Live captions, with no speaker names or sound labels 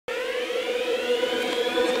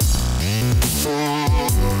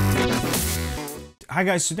Hi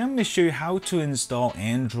guys, today I'm going to show you how to install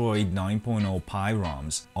Android 9.0 Pie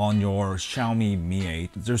ROMs on your Xiaomi Mi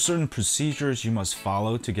 8. There are certain procedures you must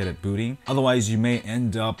follow to get it booting. Otherwise, you may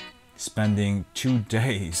end up spending 2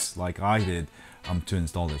 days like I did to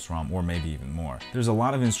install this ROM, or maybe even more. There's a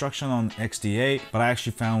lot of instruction on XDA, but I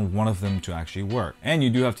actually found one of them to actually work. And you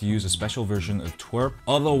do have to use a special version of Twrp,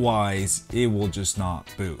 otherwise it will just not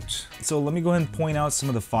boot. So let me go ahead and point out some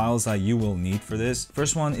of the files that you will need for this.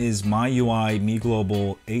 First one is MyUI Mi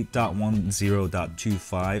Global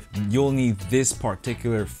 8.10.25. You'll need this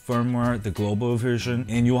particular firmware, the global version,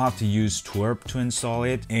 and you'll have to use Twrp to install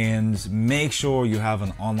it. And make sure you have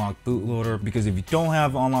an unlocked bootloader, because if you don't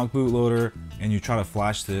have unlocked bootloader and you try to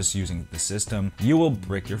flash this using the system, you will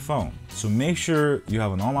brick your phone. So make sure you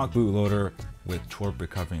have an unlocked bootloader with Twrp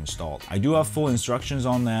recovery installed. I do have full instructions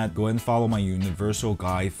on that. Go ahead and follow my universal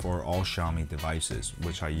guide for all Xiaomi devices,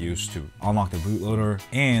 which I use to unlock the bootloader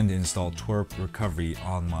and install Twrp recovery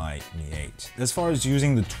on my Mi 8. As far as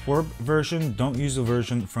using the Twrp version, don't use the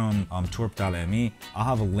version from twrp.me. I'll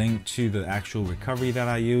have a link to the actual recovery that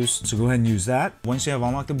I use, so go ahead and use that. Once you have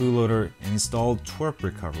unlocked the bootloader, install Twrp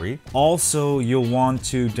recovery. Also, you'll want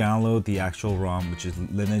to download the actual ROM, which is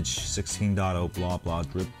lineage 16.0 blah blah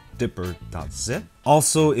dipper.zip.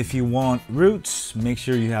 Also, if you want root, make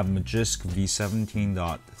sure you have Magisk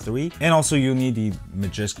v17.3, and also you'll need the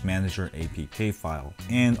Magisk Manager APK file.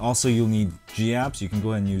 And also you'll need GApps. You can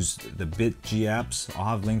go ahead and use the bit GApps. I'll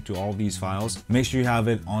have a link to all these files. Make sure you have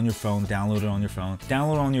it on your phone, download it on your phone,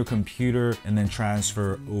 download it on your computer, and then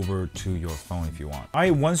transfer over to your phone if you want. All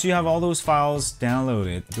right, once you have all those files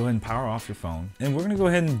downloaded, go ahead and power off your phone. And we're gonna go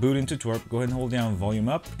ahead and boot into Twrp. Go ahead and hold down volume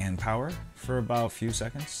up and power for about a few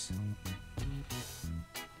seconds.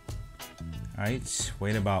 Alright,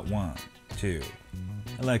 wait about 1, 2,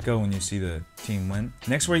 and let go when you see the team win.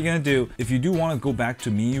 Next, what you're gonna do, if you do want to go back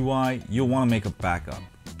to MIUI, you'll want to make a backup.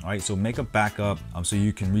 Alright, so make a backup so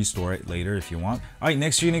you can restore it later if you want. Alright,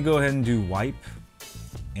 next you're gonna go ahead and do wipe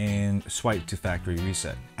and swipe to factory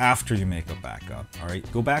reset after you make a backup.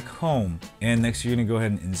 Alright, go back home, and next you're gonna go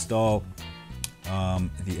ahead and install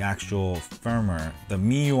the actual firmware, the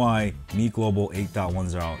MIUI Mi Global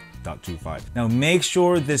 8.10.25. Now make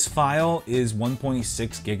sure this file is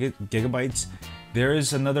 1.6 gigabytes. There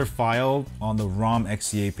is another file on the ROM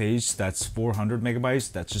XDA page that's 400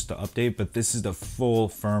 megabytes. That's just the update, but this is the full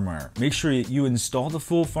firmware. Make sure you install the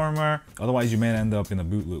full firmware, otherwise you may end up in a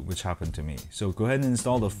boot loop, which happened to me. So go ahead and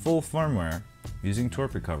install the full firmware using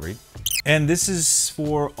Twrp recovery. And this is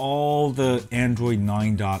for all the Android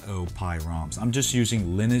 9.0 Pie ROMs. I'm just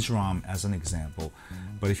using Lineage ROM as an example.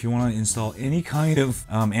 But if you want to install any kind of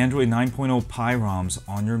Android 9.0 Pie ROMs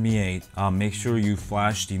on your Mi 8, make sure you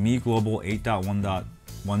flash the Mi Global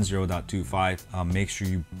 8.10.25. Make sure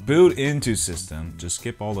you boot into system. Just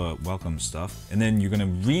skip all the welcome stuff. And then you're going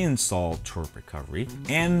to reinstall Twrp recovery.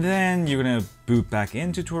 And then you're going to boot back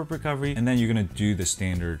into Twrp recovery. And then you're going to do the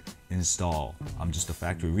standard install. Just a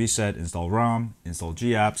factory reset, install ROM, install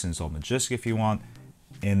GApps, install Magisk if you want,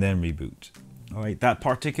 and then reboot. All right, that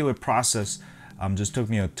particular process just took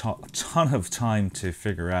me a ton of time to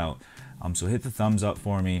figure out. So hit the thumbs up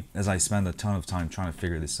for me as I spend a ton of time trying to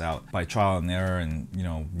figure this out by trial and error and, you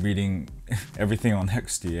know, reading everything on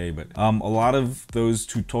XDA. But a lot of those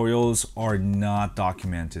tutorials are not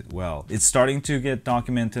documented well. It's starting to get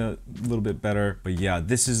documented a little bit better, but yeah,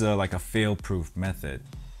 this is like a fail-proof method.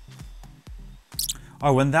 All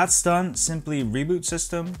right, when that's done, simply reboot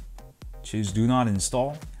system, choose do not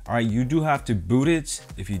install. All right, you do have to boot it.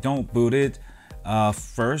 If you don't boot it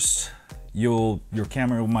first, your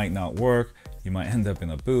camera might not work. You might end up in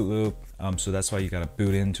a boot loop. So that's why you gotta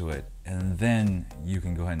boot into it. And then you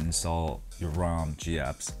can go ahead and install your ROM,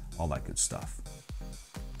 GApps, all that good stuff.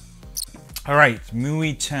 All right,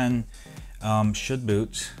 MIUI 10 should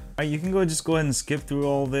boot. All right, you can just go ahead and skip through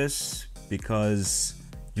all this because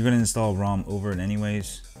you're gonna install ROM over it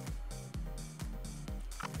anyways.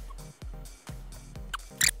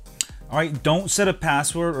 All right, don't set a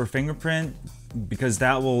password or fingerprint because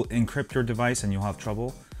that will encrypt your device and you'll have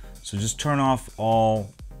trouble. So just turn off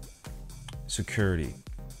all security.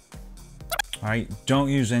 All right, don't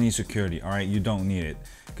use any security. All right, you don't need it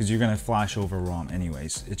because you're gonna flash over ROM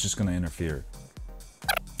anyways. It's just gonna interfere.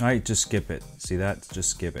 All right, just skip it. See that?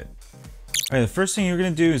 Just skip it. All right, the first thing you're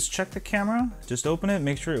gonna do is check the camera. Just open it,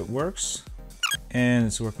 make sure it works. And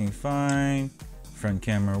it's working fine. Front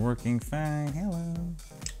camera working fine, hello.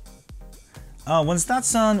 Once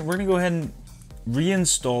that's done, we're gonna go ahead and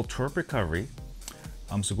reinstall Twrp recovery.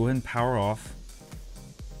 So go ahead and power off.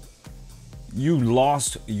 You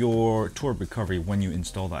lost your Twrp recovery when you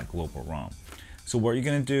install that global ROM. So what you're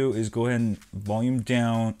gonna do is go ahead and volume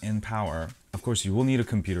down and power Of course, you will need a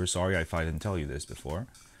computer. Sorry if I didn't tell you this before.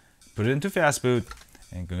 Put it into Fastboot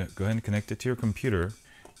and go ahead and connect it to your computer.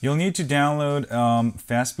 You'll need to download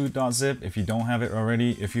fastboot.zip if you don't have it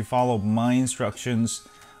already. If you follow my instructions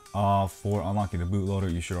for unlocking the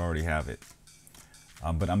bootloader, you should already have it.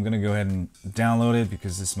 But I'm gonna go ahead and download it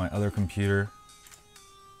because this is my other computer.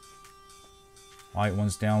 Alright,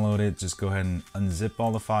 once downloaded, just go ahead and unzip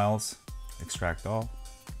all the files, extract all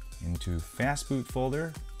into Fastboot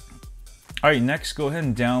folder. Alright, next go ahead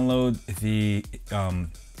and download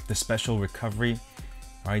the special recovery,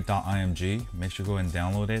 alright, .img. Make sure to go ahead and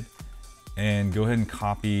download it. And go ahead and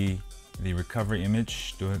copy the recovery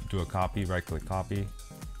image. Do a copy, right click copy.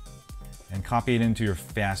 And copy it into your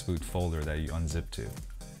Fastboot folder that you unzipped to.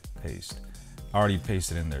 Paste. I already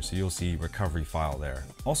pasted in there, so you'll see recovery file there.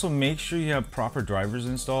 Also, make sure you have proper drivers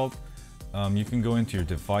installed. You can go into your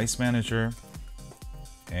device manager,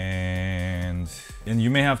 and you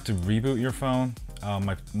may have to reboot your phone.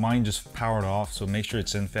 Mine just powered off, so make sure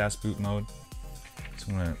it's in Fastboot mode. So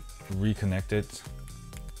I'm gonna reconnect it.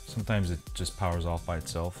 Sometimes it just powers off by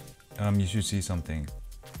itself. You should see something.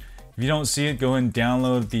 If you don't see it, go ahead and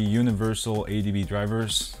download the universal ADB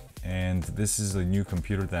drivers. And this is a new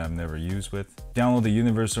computer that I've never used with. Download the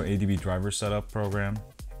universal ADB driver setup program.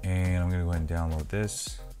 And I'm gonna go ahead and download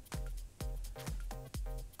this.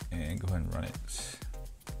 And go ahead and run it.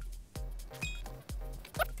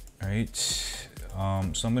 Alright,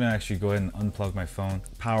 so I'm gonna actually go ahead and unplug my phone.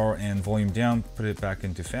 Power and volume down, put it back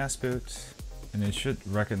into Fastboot. And it should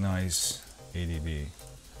recognize ADB.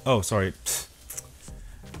 Oh, sorry.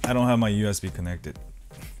 I don't have my USB connected.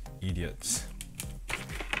 Idiots.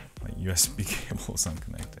 My USB cable is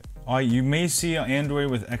unconnected. Alright, you may see an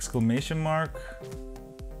Android with exclamation mark.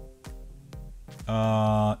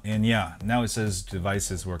 And yeah, now it says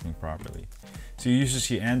device is working properly. So you usually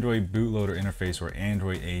see Android bootloader interface or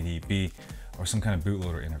Android ADB or some kind of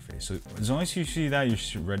bootloader interface. So as long as you see that,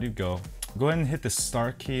 you're ready to go. Go ahead and hit the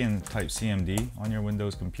start key and type CMD on your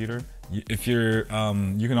Windows computer. If you're,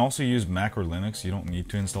 you can also use Mac or Linux. You don't need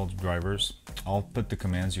to install the drivers. I'll put the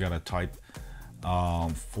commands you gotta type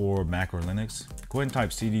for Mac or Linux. Go ahead and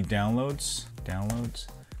type cd downloads. Go ahead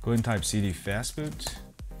and type cd fastboot.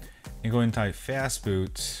 And go ahead and type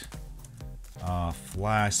fastboot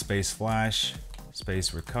flash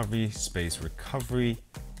recovery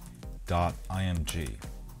 .img.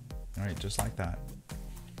 All right, just like that.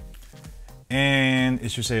 And it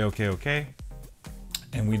should say okay.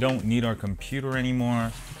 And we don't need our computer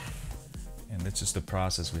anymore. And that's just the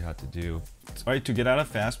process we had to do. All right, to get out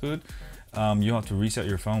of Fastboot, you have to reset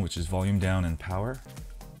your phone, which is volume down and power.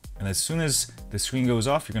 And as soon as the screen goes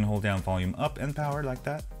off, you're gonna hold down volume up and power like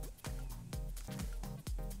that.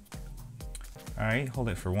 All right, hold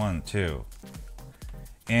it for 1, 2.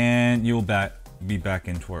 And you'll be back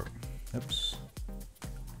in Twrp. Oops.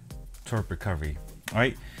 Twrp recovery. All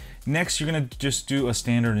right, next you're gonna just do a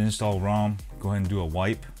standard install ROM. Go ahead and do a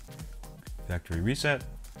wipe, factory reset,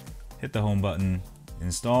 hit the home button,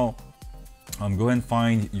 install. Go ahead and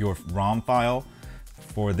find your ROM file.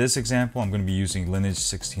 For this example, I'm going to be using lineage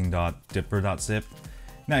 16.dipper.zip.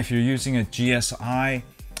 Now, if you're using a GSI,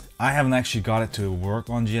 I haven't actually got it to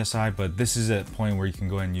work on GSI, but this is a point where you can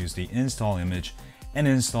go ahead and use the install image and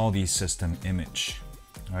install the system image.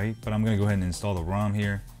 All right, but I'm going to go ahead and install the ROM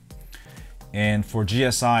here. And for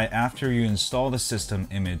GSI, after you install the system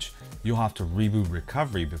image, you'll have to reboot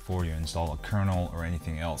recovery before you install a kernel or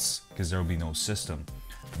anything else, because there will be no system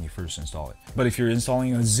when you first install it. But if you're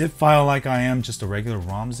installing a zip file like I am, just a regular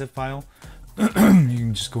ROM zip file, you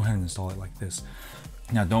can just go ahead and install it like this.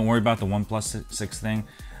 Now, don't worry about the 1+6 thing.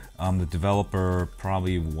 The developer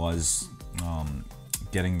probably was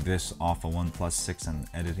getting this off a 1+6 and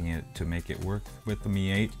editing it to make it work with the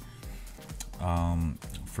Mi 8.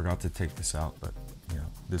 Forgot to take this out, but yeah,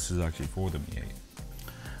 this is actually for the Mi 8.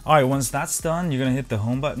 All right, once that's done, you're gonna hit the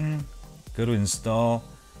home button, go to install,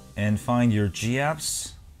 and find your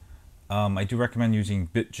GApps. I do recommend using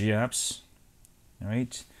BitGApps. All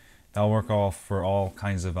right, that'll work for all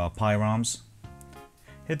kinds of PyROMs.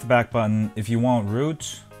 Hit the back button. If you want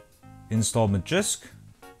root, install Magisk.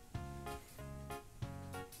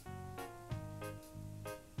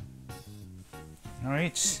 All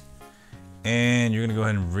right, and you're gonna go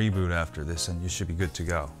ahead and reboot after this, and you should be good to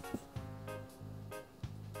go.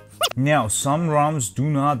 Now, some ROMs do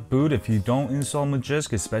not boot if you don't install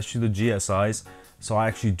Magisk, especially the GSIs. So I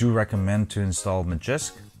actually do recommend to install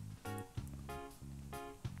Magisk.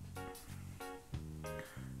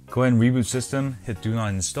 Go ahead and reboot system, hit do not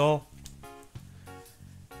install.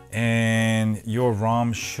 And your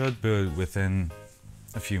ROM should boot within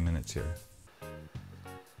a few minutes here.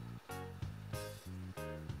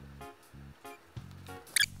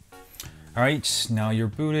 All right, now you're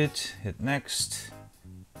booted. Hit next,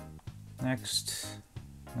 next,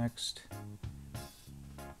 next.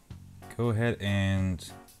 Go ahead and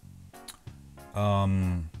let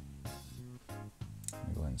me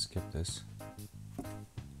go ahead and skip this.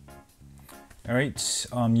 All right,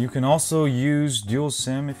 you can also use dual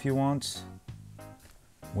SIM if you want,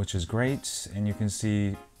 which is great. And you can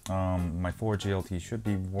see my 4GLT should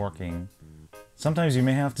be working. Sometimes you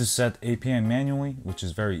may have to set APN manually, which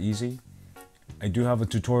is very easy. I do have a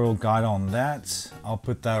tutorial guide on that. I'll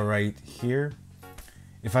put that right here.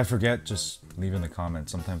 If I forget, just leave in the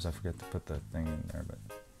comments. Sometimes I forget to put the thing in there, but.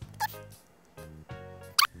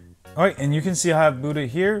 All right, and you can see I have booted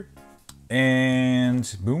here,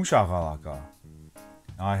 and boom shakalaka.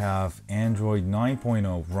 I have Android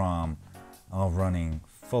 9.0 ROM running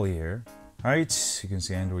fully here. All right, you can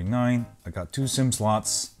see Android 9. I got 2 SIM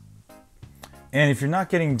slots. And if you're not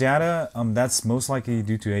getting data, that's most likely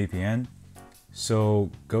due to APN. So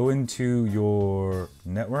go into your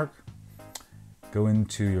network, go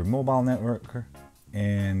into your mobile network,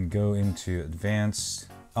 and go into advanced.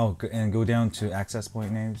 Oh, and go down to access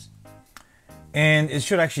point names. And it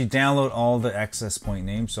should actually download all the access point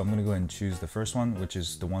names. So I'm gonna go ahead and choose the first one, which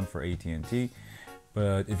is the one for AT&T.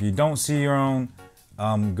 But if you don't see your own,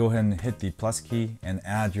 go ahead and hit the plus key and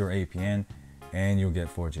add your APN, and you'll get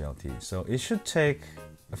 4GLT. So it should take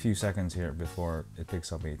a few seconds here before it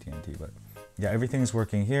picks up AT&T, but yeah, everything's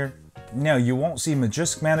working here. Now you won't see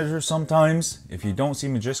Magisk Manager sometimes. If you don't see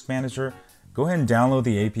Magisk Manager, go ahead and download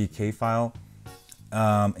the APK file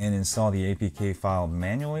and install the APK file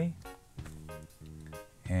manually.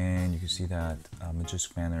 And you can see that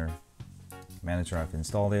Magisk Manager, I've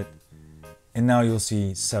installed it. And now you'll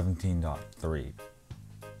see 17.3.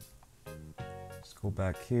 Let's go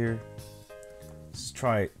back here. Let's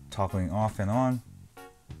try toggling off and on.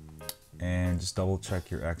 And just double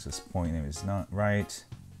check your access point name is not right.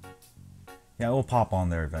 Yeah, it will pop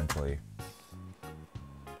on there eventually.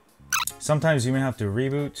 Sometimes you may have to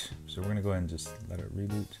reboot. So we're gonna go ahead and just let it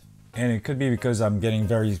reboot. And it could be because I'm getting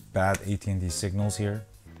very bad AT&T signals here.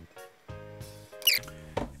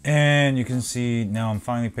 And you can see now I'm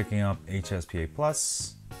finally picking up HSPA+.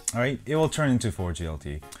 All right, it will turn into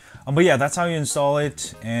 4GLT. But yeah, that's how you install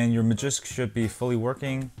it, and your Magisk should be fully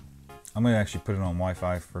working. I'm gonna actually put it on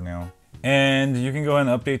Wi-Fi for now. And you can go ahead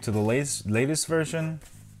and update to the latest version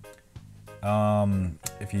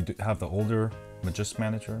if you have the older Magisk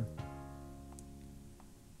Manager.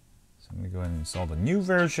 So I'm gonna go ahead and install the new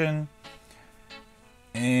version.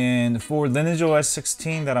 And for LineageOS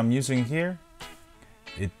 16 that I'm using here,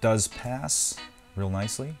 it does pass real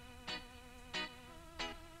nicely.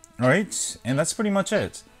 All right, and that's pretty much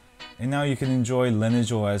it. And now you can enjoy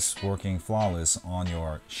LineageOS working flawless on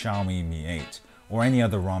your Xiaomi Mi 8 or any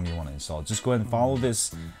other ROM you want to install. Just go ahead and follow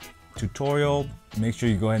this tutorial. Make sure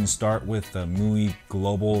you go ahead and start with the MUI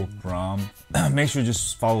Global ROM. Make sure you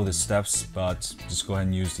just follow the steps, but just go ahead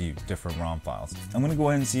and use the different ROM files. I'm gonna go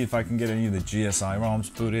ahead and see if I can get any of the GSI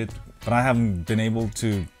ROMs booted, but I haven't been able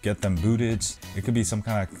to get them booted. It could be some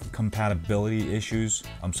kind of compatibility issues,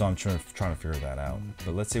 so I'm trying to figure that out.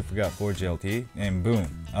 But let's see if we got 4GLT, and boom.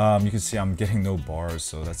 You can see I'm getting no bars,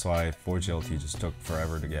 so that's why 4GLT just took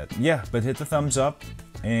forever to get. Yeah, but hit the thumbs up.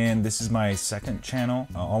 And this is my second channel.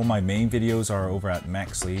 All of my main videos are over at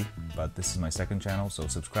Maxley, but this is my second channel, so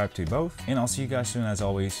subscribe to both. And I'll see you guys soon. As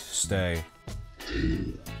always, stay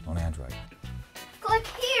on Android. Click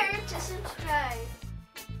here to subscribe.